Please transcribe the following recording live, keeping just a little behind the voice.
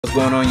What's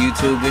going on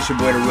YouTube? This your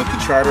boy the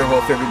Rookie Charter.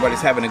 Hope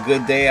everybody's having a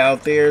good day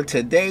out there.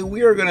 Today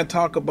we are going to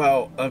talk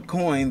about a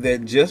coin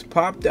that just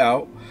popped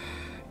out.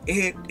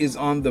 It is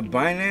on the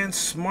Binance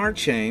Smart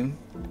Chain,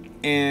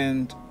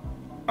 and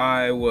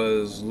I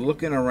was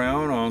looking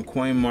around on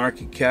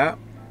CoinMarketCap,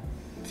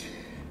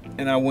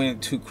 and I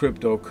went to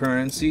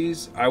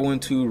cryptocurrencies. I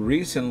went to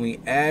recently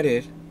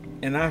added,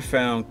 and I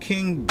found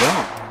King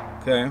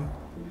Bonk. Okay,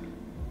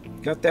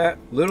 got that?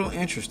 Little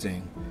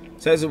interesting.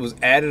 Says it was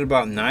added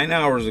about 9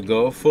 hours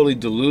ago. Fully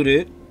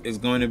diluted is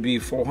going to be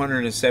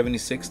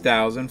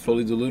 476,000.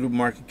 Fully diluted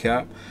market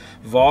cap.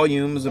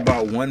 Volume is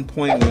about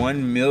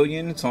 1.1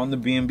 million. It's on the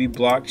BNB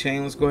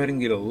blockchain. Let's go ahead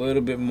and get a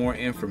little bit more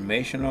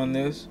information on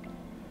this.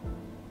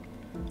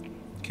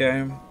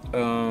 Okay.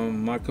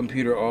 My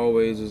computer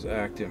always is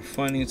acting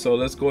funny, so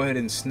let's go ahead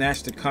and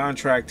snatch the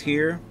contract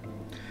here,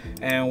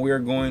 and we're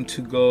going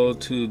to go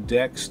to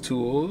Dex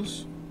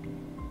Tools.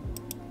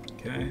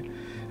 Okay.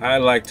 I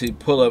like to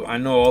pull up, I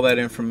know all that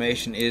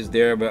information is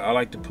there, but I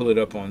like to pull it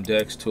up on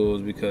Dex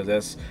Tools because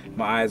that's,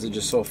 my eyes are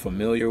just so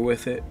familiar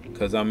with it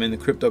because I'm in the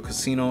crypto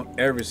casino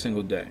every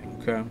single day.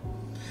 Okay,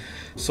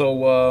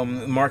 so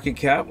market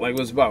cap, like,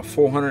 was about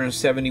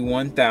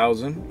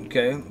 471,000.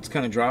 Okay, it's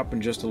kind of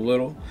dropping just a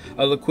little.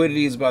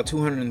 Liquidity is about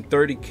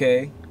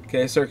 230k.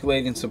 Okay,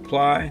 circulating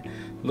supply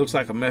looks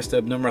like a messed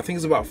up number. I think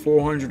it's about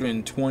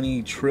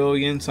 420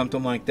 trillion,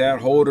 something like that.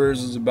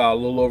 Holders is about a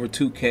little over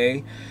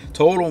 2k.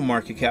 Total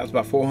market cap is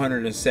about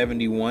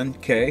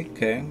 471k.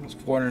 Okay, it's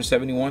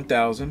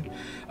 471,000.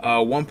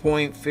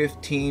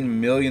 1.15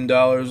 million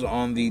dollars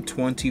on the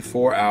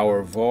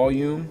 24-hour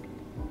volume.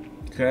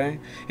 Okay,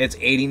 it's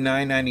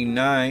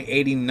 89.99,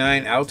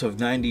 89 out of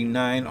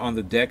 99 on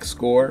the Dex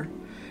score.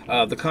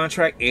 The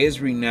contract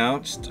is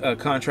renounced.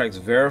 Contract's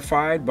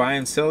verified. Buy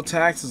and sell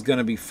tax is going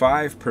to be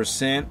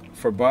 5%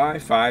 for buy,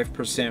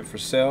 5% for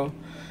sell.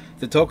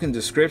 The token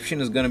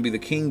description is going to be the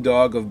king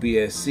dog of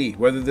BSC.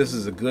 Whether this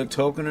is a good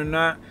token or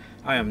not,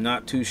 I am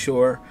not too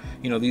sure.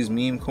 You know, these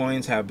meme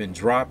coins have been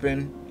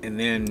dropping, and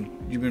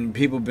then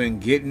people been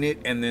getting it,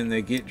 and then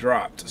they get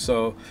dropped.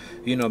 So,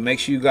 you know, make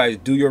sure you guys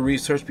do your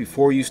research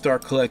before you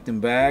start collecting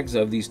bags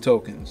of these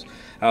tokens.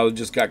 I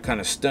just got kind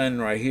of stunned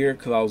right here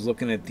because I was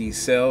looking at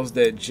these sales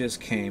that just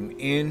came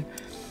in.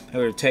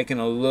 We're taking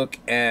a look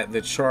at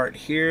the chart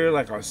here.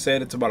 Like I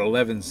said, it's about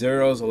 11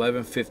 zeros,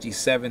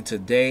 11.57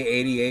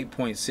 today,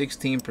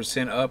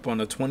 88.16% up on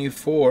the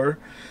 24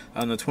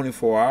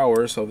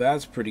 hours. So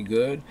that's pretty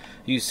good.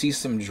 You see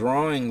some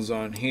drawings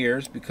on here.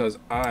 It's because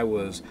I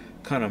was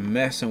kind of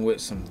messing with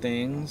some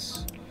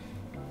things,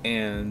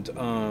 and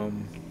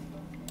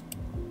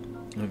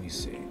let me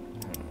see.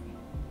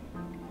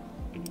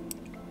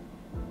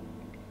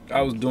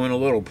 I was doing a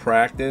little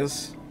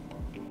practice,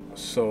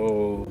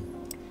 so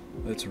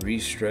let's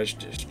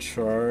restretch this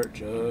chart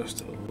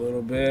just a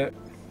little bit.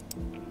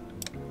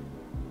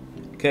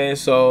 Okay,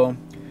 so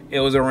it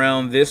was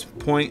around this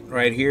point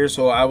right here,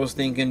 so I was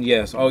thinking,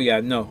 yes, oh yeah,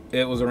 no,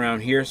 it was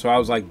around here, so I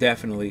was like,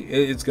 definitely,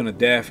 it's gonna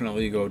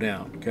definitely go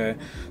down. Okay,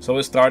 so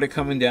it started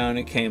coming down,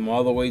 it came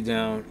all the way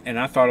down, and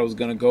I thought it was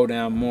gonna go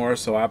down more,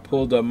 so I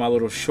pulled up my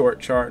little short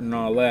chart and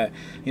all that,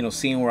 you know,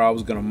 seeing where I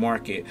was gonna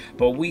mark it.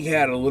 But we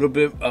had a little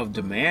bit of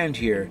demand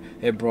here.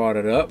 It brought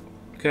it up.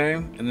 Okay,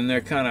 and then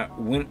there kind of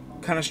went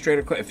straight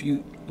across. If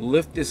you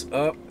lift this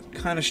up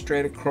kind of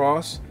straight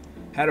across,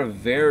 had a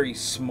very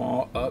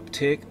small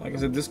uptick. Like I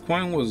said, this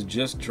coin was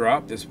just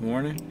dropped this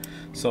morning,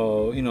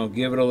 so, you know,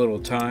 give it a little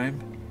time.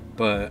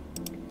 But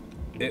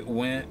it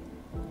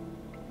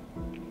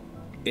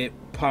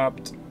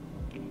popped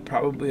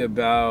probably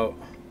about,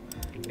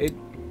 it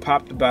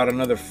popped about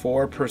another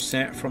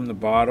 4% from the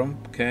bottom.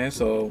 Okay,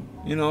 so,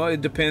 you know, it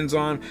depends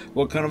on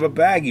what kind of a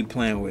bag you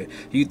playing with.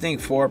 You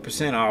think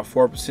 4% off,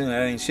 4%,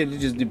 that ain't shit. It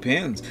just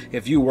depends.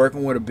 If you're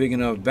working with a big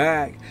enough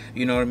bag,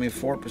 you know what I mean,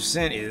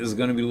 4% is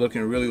going to be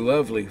looking really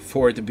lovely.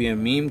 For it to be a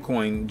meme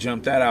coin,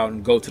 jump that out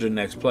and go to the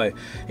next play.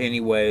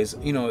 Anyways,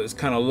 you know, it's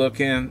kind of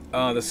looking,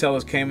 the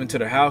sellers came into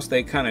the house.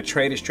 They kind of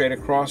traded straight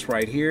across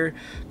right here,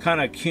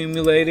 kind of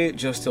accumulated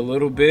just a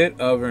little bit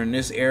over in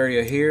this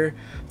area here.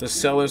 The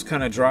sellers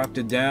kind of dropped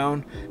it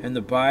down, and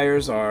the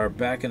buyers are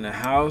back in the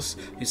house.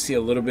 You see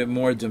a little bit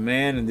more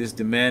demand, and this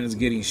demand is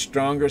getting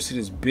stronger. See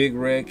this big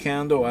red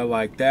candle? I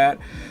like that.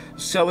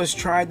 Sellers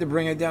tried to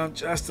bring it down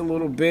just a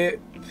little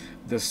bit.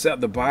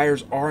 The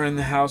buyers are in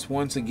the house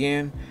once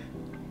again.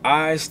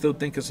 I still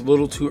think it's a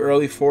little too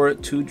early for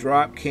it to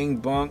drop.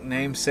 King Bonk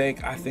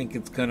namesake, I think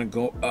it's gonna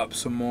go up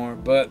some more,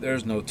 but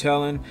there's no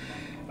telling.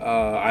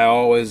 I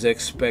always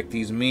expect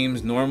these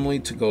memes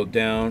normally to go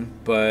down,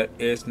 but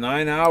it's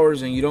 9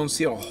 hours and you don't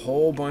see a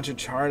whole bunch of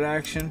chart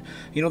action.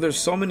 You know, there's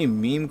so many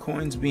meme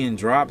coins being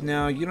dropped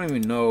now, you don't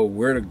even know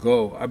where to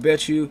go. I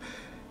bet you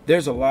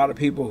there's a lot of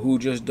people who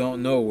just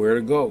don't know where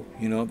to go.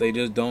 You know, they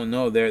just don't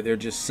know. They're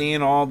just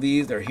seeing all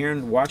these, they're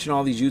hearing, watching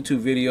all these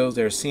YouTube videos,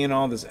 they're seeing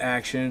all this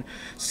action,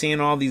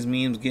 seeing all these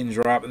memes getting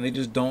dropped, and they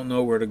just don't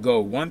know where to go.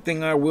 One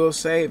thing I will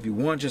say, if you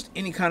want just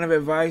any kind of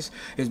advice,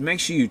 is make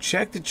sure you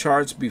check the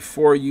charts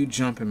before you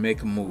jump and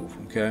make a move.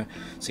 Okay,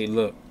 see,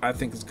 look, I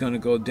think it's gonna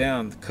go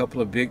down. A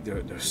couple of big,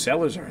 the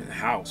sellers are in the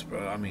house,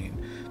 bro. I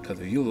mean, because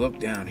if you look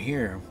down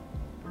here,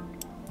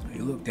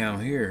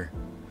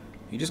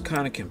 you just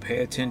kind of can pay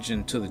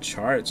attention to the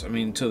charts. I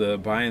mean, to the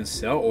buy and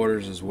sell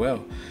orders as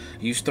well.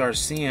 You start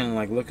seeing,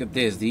 like, look at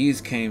this. These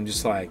came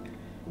just like,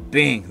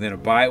 bing. Then a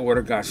buy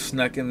order got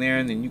snuck in there,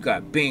 and then you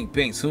got bing,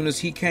 bing. Soon as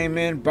he came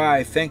in,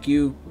 buy, thank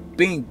you,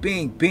 bing,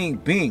 bing, bing,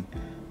 bing.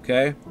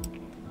 Okay?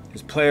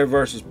 It's player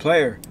versus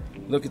player.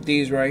 Look at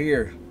these right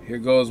here. Here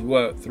goes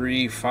what?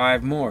 3,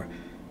 5 more.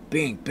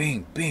 Bing,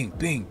 bing, bing,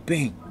 bing,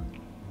 bing.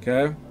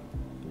 Okay?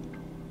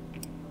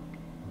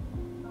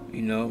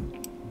 You know,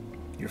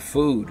 your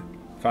food.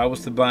 If I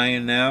was to buy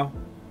in now,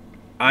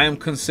 I am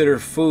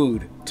considered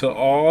food to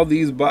all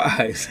these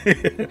buys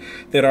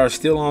that are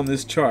still on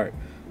this chart.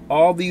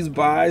 All these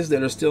buys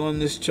that are still on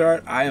this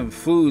chart, I am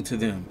food to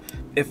them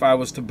if I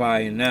was to buy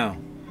in now.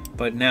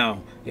 But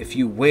now, if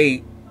you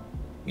wait,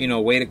 you know,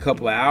 wait a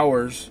couple of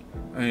hours,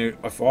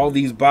 if all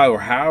these buys, or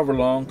however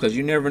long, because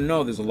you never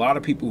know, there's a lot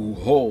of people who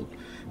hold.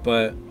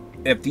 But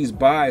if these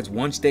buys,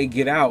 once they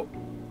get out,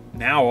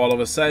 now all of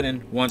a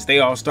sudden, once they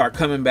all start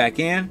coming back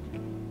in,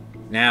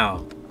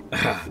 now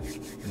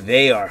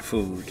they are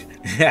food.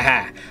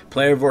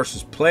 Player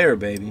versus player,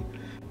 baby.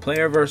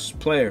 Player versus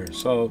player.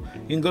 So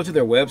you can go to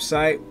their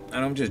website,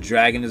 and I'm just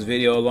dragging this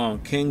video along.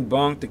 King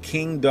Bonk, the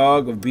king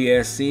dog of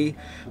BSC.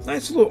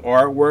 Nice little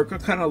artwork. I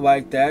kind of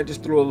like that.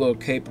 Just threw a little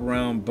cape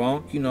around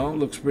Bonk. You know,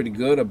 looks pretty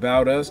good.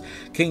 About us,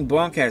 King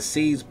Bonk has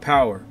seized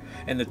power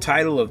and the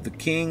title of the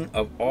king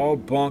of all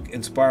Bonk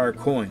inspired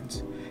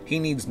coins. He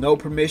needs no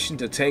permission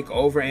to take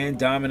over and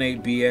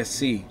dominate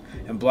BSC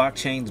and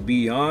blockchains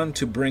beyond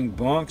to bring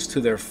bonks to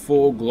their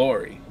full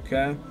glory.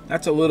 Okay,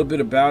 that's a little bit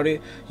about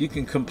it. You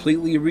can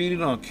completely read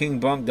it on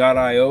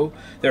kingbonk.io.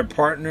 Their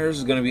partners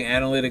is going to be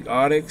Analytic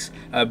Audix,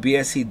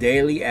 BSC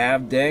Daily,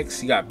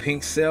 Avdex. You got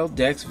Pink Cell,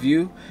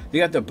 DexView. You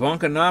got the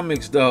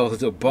Bonkonomics though.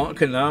 The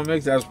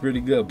Bonkonomics, that's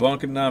pretty good.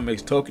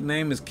 Bonkonomics. Token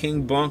name is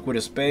King Bonk with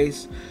a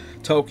space.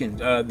 Token,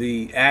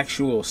 the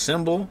actual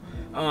symbol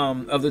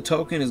of the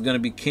token is going to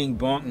be King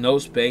Bonk, no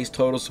space.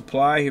 Total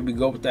supply, here we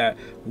go with that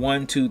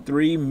 1, 2,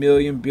 3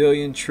 million,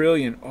 billion,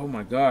 trillion. Oh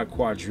my god,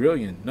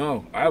 quadrillion.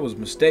 No, I was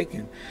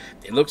mistaken.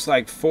 It looks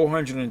like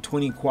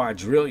 420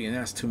 quadrillion.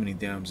 That's too many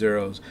damn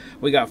zeros.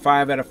 We got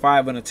 5 out of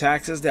 5 on the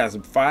taxes. That's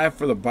 5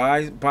 for the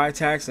buy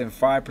tax and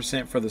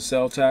 5% for the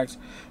sell tax.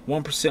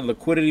 1%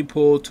 liquidity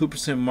pool,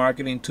 2%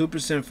 marketing,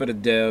 2% for the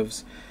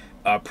devs.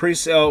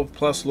 Pre-sale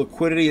plus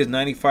liquidity is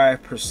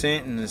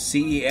 95%, and the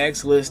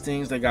CEX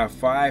listings, they got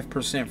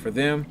 5% for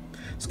them.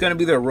 It's going to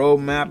be their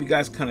roadmap. You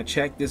guys kind of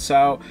check this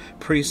out.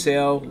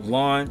 Pre-sale,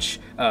 launch,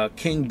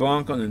 King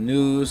Bonk on the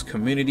news,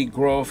 community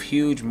growth,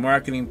 huge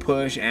marketing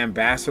push,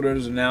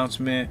 ambassadors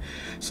announcement.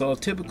 So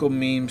typical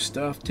meme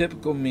stuff, King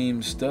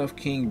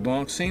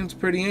Bonk seems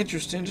pretty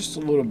interesting, just a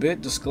little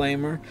bit.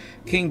 Disclaimer,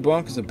 King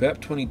Bonk is a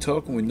BEP20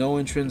 token with no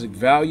intrinsic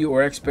value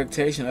or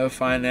expectation of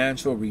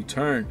financial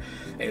return.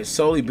 It is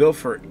solely built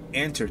for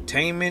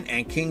entertainment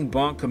and King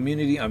Bonk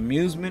community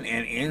amusement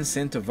and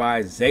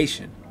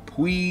incentivization.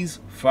 Please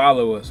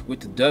follow us with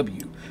the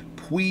W.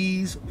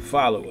 Please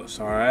follow us,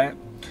 all right?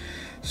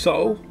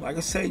 So, like I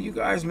said, you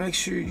guys make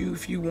sure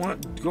if you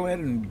want, go ahead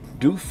and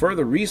do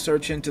further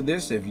research into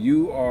this. If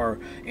you are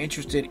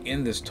interested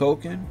in this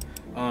token,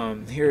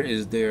 here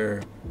is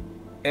their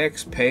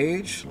X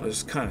page.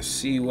 Let's kind of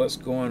see what's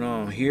going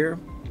on here.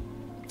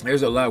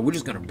 There's a lot. We're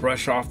just going to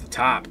brush off the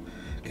top.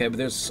 Okay, but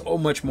there's so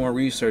much more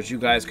research you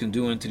guys can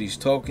do into these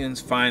tokens.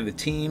 Find the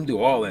team,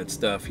 do all that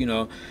stuff, you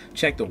know,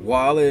 check the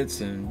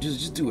wallets, and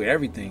just do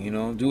everything, you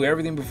know, do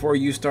everything before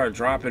you start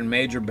dropping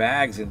major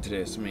bags into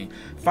this. I mean,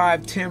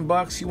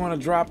 $5-10 you want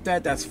to drop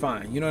that, that's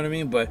fine, you know what I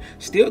mean? But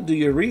still do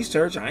your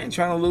research. I ain't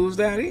trying to lose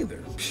that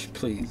either.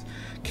 Please.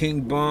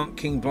 King Bonk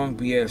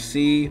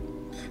BSC.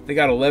 They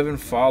got 11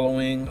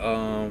 following.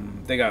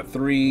 They got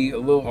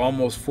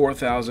almost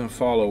 4,000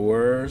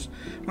 followers.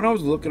 When I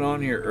was looking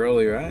on here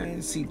earlier, I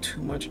didn't see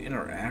too much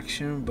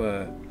interaction,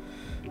 but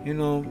you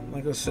know,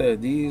 like I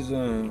said, these,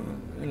 you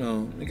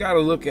know, you got to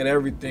look at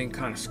everything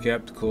kind of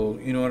skeptical.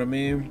 You know what I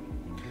mean?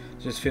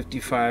 Just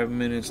 55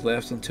 minutes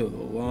left until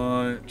the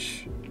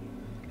launch.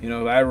 You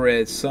know, I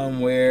read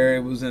somewhere,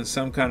 it was in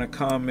some kind of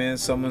comment,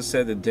 someone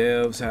said the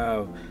devs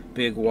have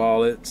big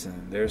wallets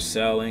and they're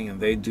selling, and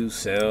they do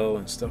sell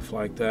and stuff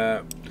like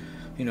that.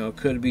 You know, it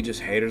could be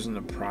just haters on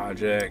the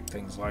project,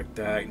 things like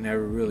that. You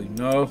never really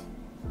know.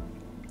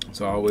 It's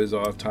always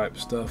all type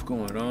of stuff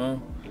going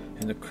on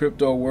in the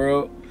crypto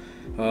world.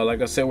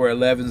 Like I said, we're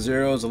 11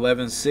 zeros,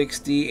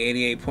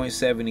 1160,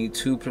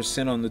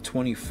 88.72% on the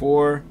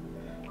 24.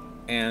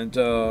 And,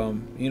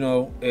 you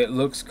know, it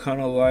looks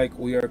kind of like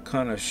we are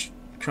kind of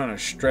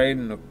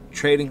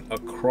trading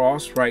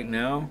across right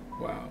now.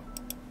 Wow.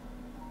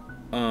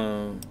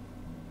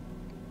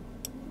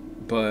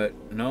 But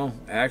no,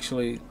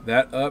 actually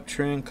that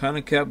uptrend kind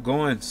of kept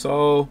going.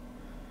 So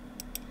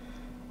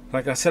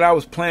like I said, I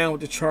was playing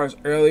with the charts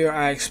earlier.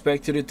 I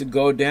expected it to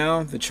go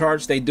down. The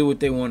charts, they do what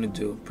they want to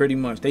do. Pretty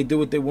much, they do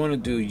what they want to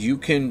do. You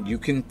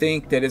can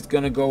think that it's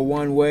gonna go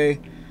one way,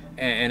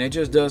 and it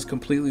just does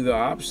completely the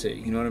opposite.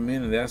 You know what I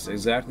mean? And that's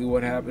exactly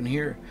what happened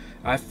here.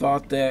 I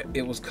thought that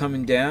it was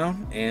coming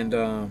down, and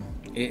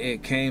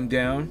it came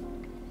down,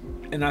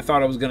 and I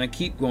thought it was gonna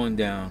keep going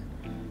down.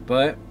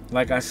 But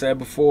like I said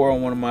before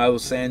on one of my other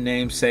saying,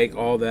 namesake,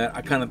 all that,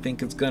 I kind of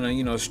think it's gonna,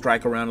 you know,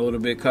 strike around a little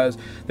bit, because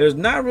there's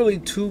not really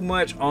too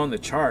much on the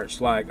charts.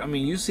 Like, I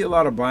mean, you see a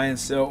lot of buy and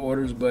sell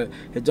orders, but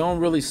it don't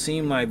really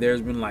seem like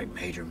there's been like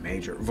major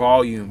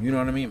volume. You know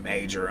what I mean?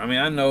 Major. I mean,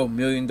 I know $1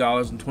 million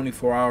in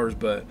 24 hours,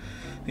 but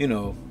you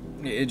know,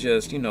 it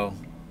just, you know.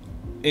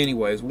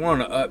 Anyways, we're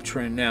on an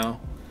uptrend now,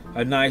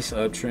 a nice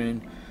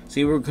uptrend.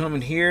 See, we're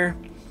coming here.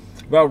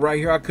 About right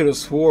here, I could have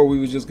swore we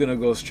was just gonna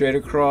go straight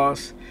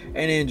across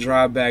and then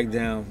drop back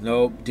down.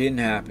 Nope, didn't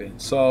happen.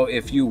 So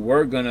if you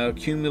were gonna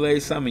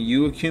accumulate something,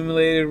 you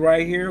accumulated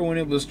right here when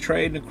it was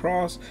trading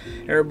across,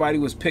 everybody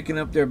was picking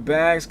up their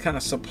bags, kind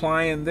of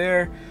supplying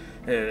there.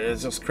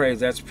 It's just crazy.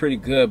 That's pretty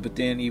good. But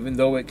then even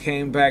though it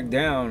came back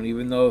down,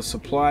 even though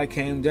supply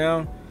came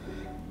down,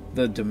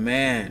 the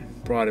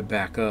demand brought it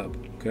back up.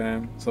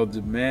 Okay, so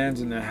demand's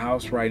in the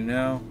house right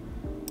now,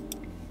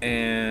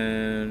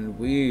 and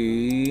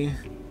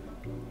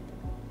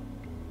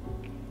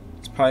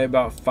it's probably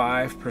about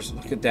 5%.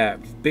 Look at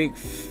that big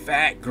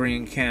fat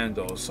green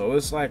candle. So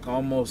it's like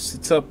almost,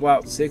 it's up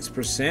about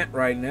 6%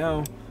 right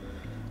now.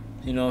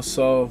 You know,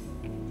 so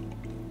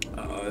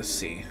let's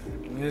see,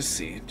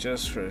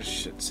 just for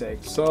shit's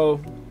sake.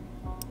 So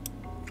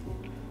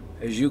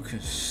as you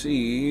can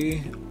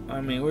see,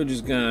 I mean, we're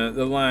just gonna,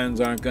 the lines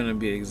aren't gonna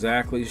be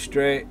exactly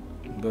straight,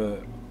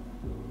 but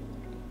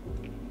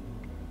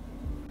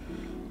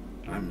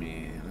I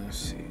mean, let's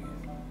see.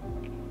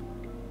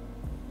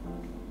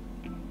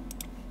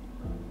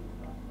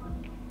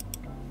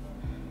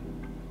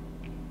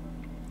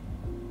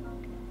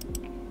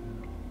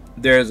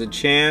 There's a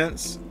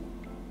chance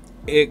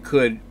it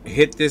could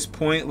hit this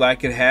point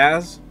like it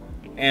has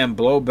and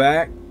blow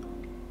back.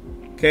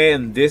 Okay,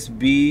 and this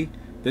be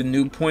the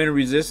new point of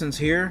resistance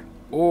here,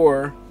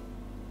 or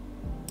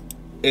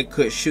it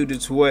could shoot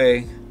its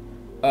way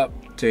up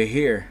to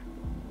here,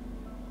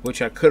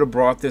 which I could have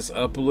brought this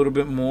up a little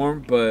bit more,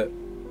 but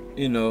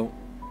you know,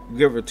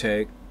 give or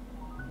take,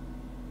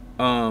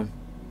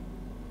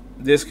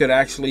 this could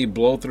actually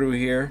blow through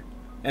here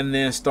and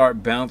then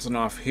start bouncing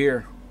off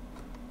here.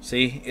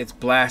 See, it's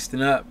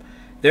blasting up.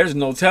 There's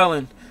no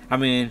telling. I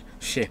mean,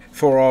 shit,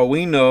 for all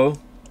we know,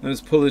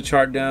 let's pull the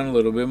chart down a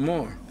little bit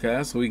more,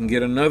 okay, so we can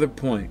get another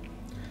point.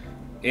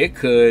 It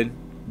could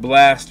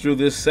blast through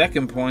this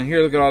second point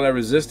here. Look at all that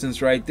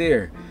resistance right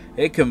there.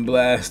 It can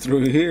blast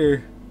through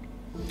here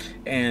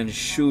and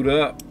shoot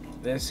up.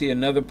 Let's see,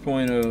 another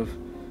point of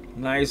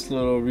nice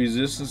little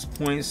resistance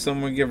point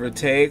somewhere, give or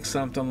take,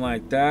 something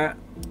like that.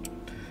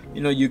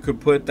 You know, you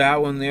could put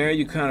that one there.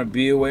 You kind of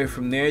be away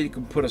from there. You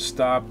can put a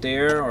stop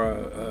there,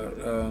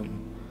 or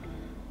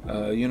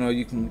you know,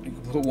 you can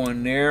put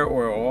one there,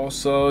 or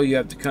also you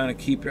have to kind of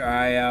keep your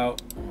eye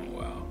out. Oh,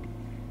 wow.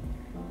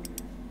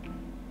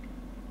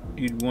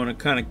 You'd want to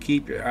kind of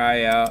keep your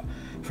eye out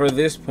for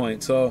this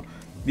point. So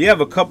you have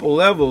a couple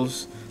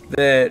levels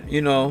that,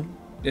 you know,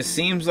 it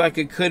seems like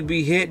it could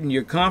be hit, and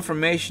your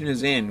confirmation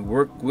is in.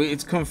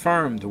 It's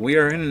confirmed. We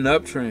are in an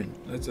uptrend.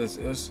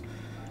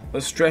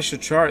 Let's stretch the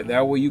chart.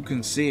 That way you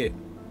can see it.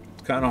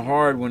 It's kind of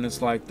hard when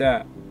it's like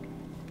that.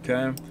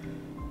 Okay?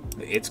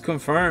 It's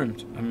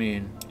confirmed. I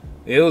mean,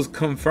 it was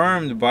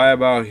confirmed by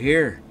about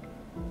here.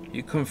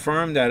 You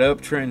confirmed that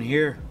uptrend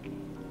here.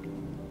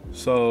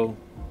 So,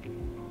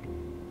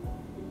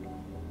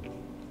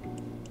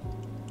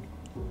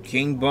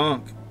 King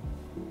Bonk,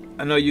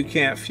 I know you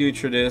can't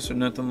future this or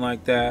nothing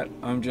like that.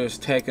 I'm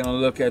just taking a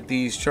look at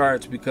these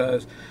charts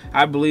because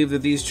I believe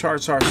that these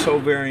charts are so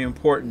very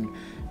important.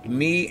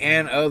 Me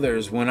and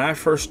others, when I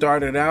first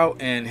started out,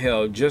 and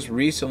hell, just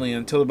recently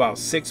until about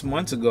 6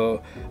 months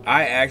ago,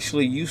 I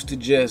actually used to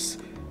just,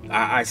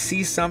 I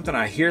see something,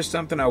 I hear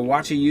something, I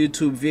watch a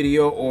YouTube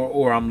video,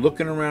 or I'm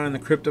looking around in the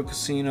crypto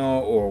casino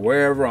or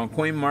wherever on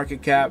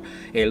CoinMarketCap.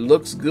 It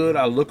looks good.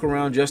 I look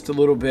around just a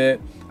little bit.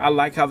 I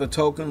like how the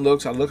token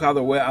looks. I like how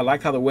the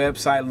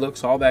website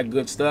looks, all that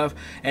good stuff.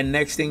 And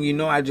next thing you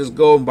know, I just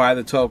go and buy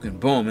the token.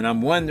 Boom. And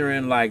I'm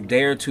wondering, like,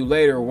 day or two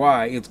later,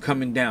 why it's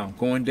coming down,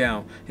 going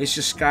down. It's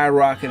just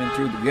skyrocketing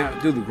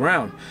through the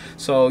ground.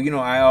 So, you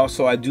know,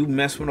 I do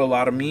mess with a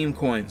lot of meme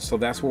coins. So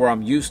that's where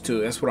I'm used to.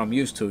 That's what I'm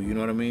used to. You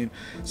know what I mean?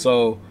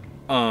 So,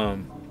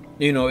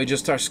 you know, it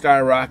just starts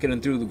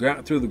skyrocketing through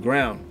the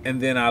ground. And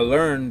then I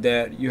learned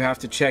that you have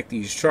to check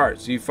these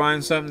charts. You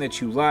find something that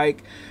you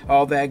like,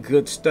 all that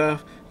good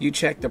stuff. You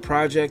check the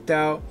project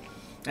out,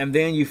 and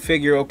then you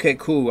figure, okay,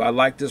 cool, I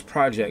like this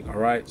project. All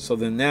right. So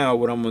then now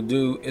what I'm gonna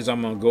do is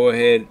I'm gonna go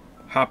ahead,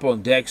 hop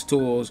on Dex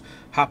Tools,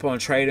 hop on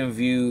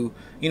TradingView.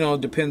 You know,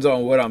 it depends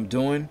on what I'm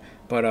doing.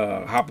 But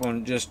hop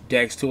on just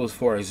DEX tools,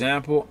 for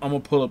example. I'm gonna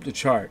pull up the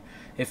chart.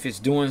 If it's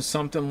doing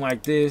something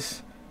like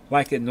this,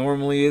 like it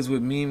normally is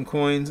with meme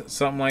coins,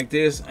 something like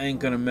this, I ain't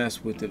gonna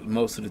mess with it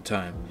most of the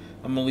time.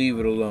 I'm gonna leave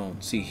it alone.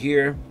 See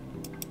here,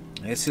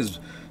 this is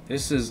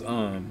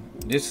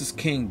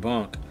King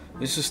Bonk.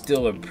 This is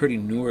still a pretty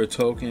newer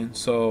token,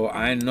 so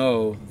I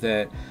know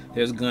that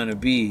there's gonna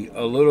be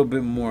a little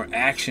bit more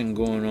action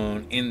going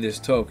on in this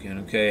token.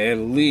 Okay, at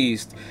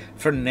least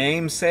for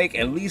namesake,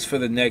 at least for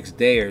the next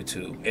day or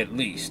two, at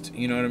least.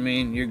 You know what I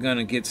mean? You're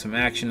gonna get some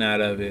action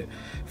out of it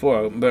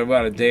for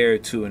about a day or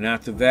two, and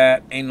after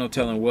that, ain't no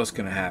telling what's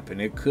gonna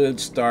happen. It could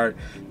start,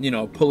 you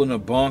know, pulling a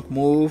Bonk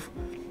move,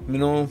 you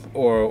know,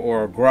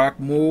 or a Grok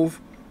move,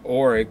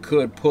 or it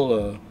could pull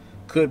a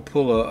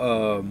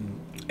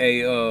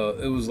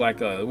it was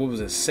like a, what was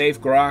it, safe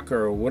grok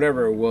or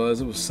whatever it was.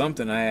 It was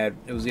something I had,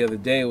 it was the other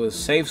day, it was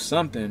safe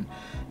something,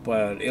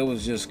 but it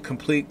was just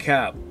complete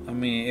cap. I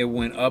mean, it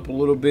went up a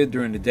little bit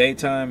during the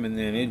daytime, and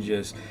then it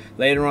just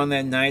later on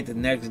that night, the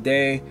next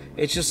day,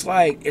 it's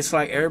like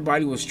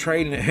everybody was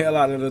trading the hell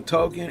out of the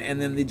token, and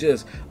then they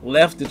just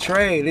left the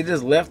trade. They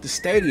just left the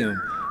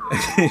stadium.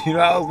 You know,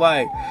 I was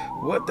like,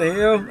 what the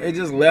hell? It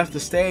just left the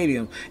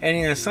stadium.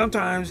 And then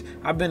sometimes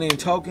I've been in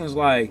tokens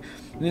like,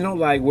 you know,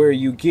 like where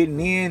you getting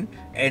in,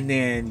 and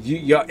then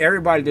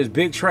everybody just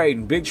big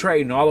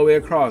trading all the way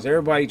across.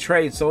 Everybody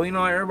trades. So, you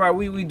know,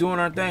 everybody, we doing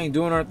our thing.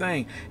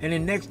 And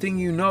then next thing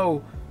you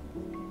know,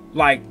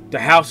 like the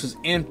house is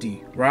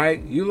empty,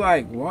 right? You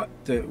like, what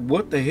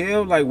the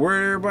hell? Like,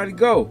 where'd everybody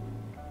go?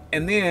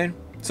 And then,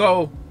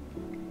 so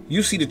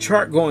you see the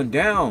chart going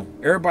down,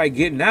 everybody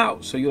getting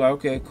out. So you're like,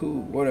 okay,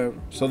 cool, whatever.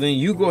 So then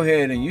you go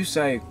ahead and you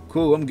say,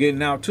 cool, I'm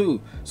getting out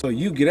too. So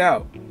you get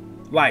out.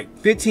 Like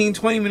 15,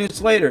 20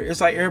 minutes later,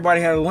 it's like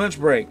everybody had a lunch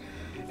break.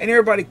 And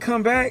everybody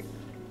come back.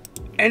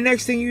 And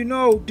next thing you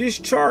know, this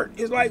chart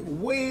is like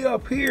way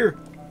up here.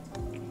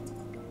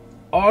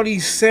 All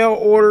these sell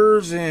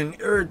orders and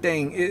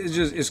everything.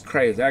 It's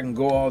crazy. I can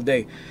go all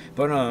day.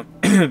 But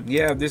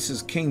yeah, this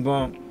is King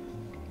Bonk.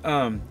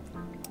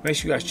 Make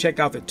sure you guys check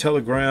out the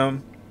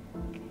Telegram.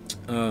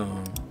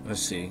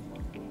 Let's see.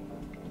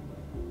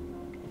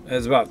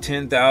 There's about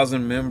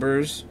 10,000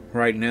 members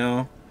right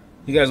now.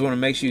 You guys want to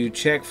make sure you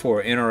check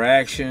for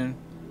interaction.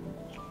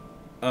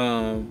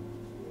 You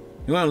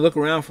want to look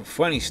around for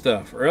funny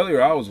stuff.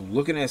 Earlier I was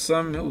looking at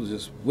something, it was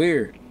just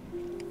weird.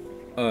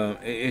 A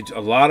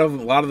lot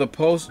of the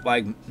posts,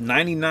 like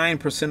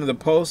 99% of the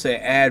posts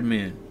said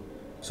admin.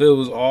 So it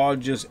was all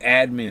just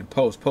admin,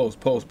 post,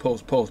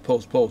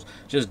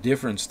 just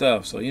different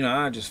stuff. So, you know,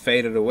 I just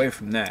faded away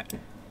from that.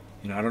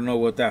 You know, I don't know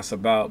what that's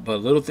about,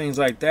 but little things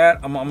like that,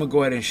 I'm gonna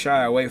go ahead and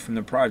shy away from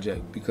the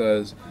project,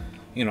 because,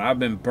 you know, I've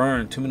been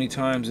burned too many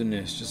times in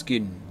this, just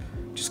getting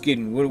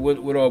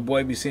what old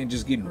boy be saying,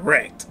 just getting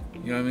wrecked.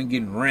 You know what I mean?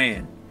 Getting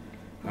ran.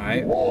 All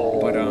right,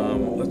 but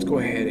let's go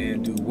ahead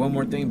and do one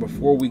more thing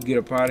before we get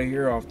up out of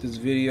here off this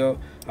video.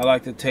 I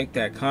like to take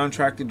that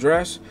contract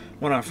address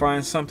when I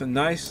find something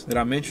nice that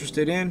I'm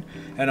interested in,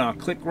 and I'll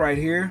click right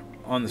here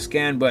on the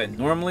scan button.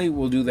 Normally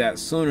we'll do that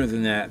sooner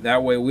than that.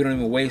 That way we don't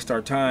even waste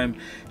our time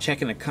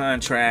checking a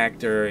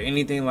contract or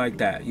anything like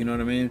that. You know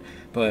what I mean?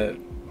 But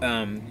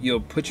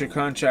you'll put your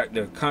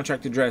the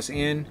contract address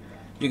in.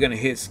 You're gonna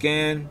hit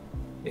scan.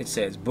 It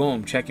says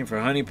boom, checking for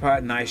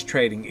honeypot. Nice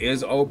trading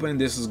is open.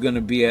 This is going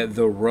to be at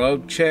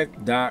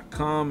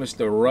therugcheck.com. It's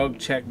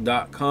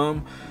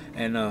therugcheck.com,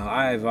 and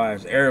I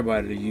advise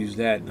everybody to use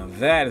that. Now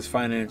that is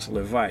financial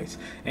advice.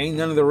 Ain't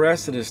none of the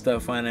rest of this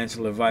stuff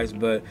financial advice,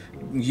 but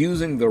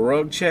using the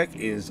rug check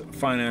is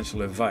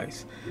financial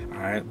advice. All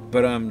right,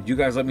 but you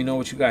guys let me know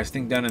what you guys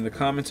think down in the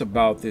comments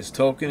about this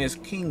token. It's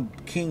King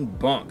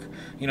Bonk.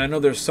 You know, I know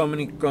there's so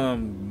many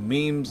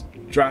memes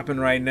dropping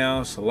right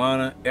now,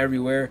 Solana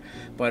everywhere,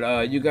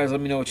 but you guys let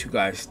me know what you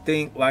guys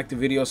think. Like the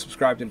video,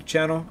 subscribe to the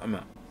channel. I'm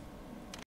out.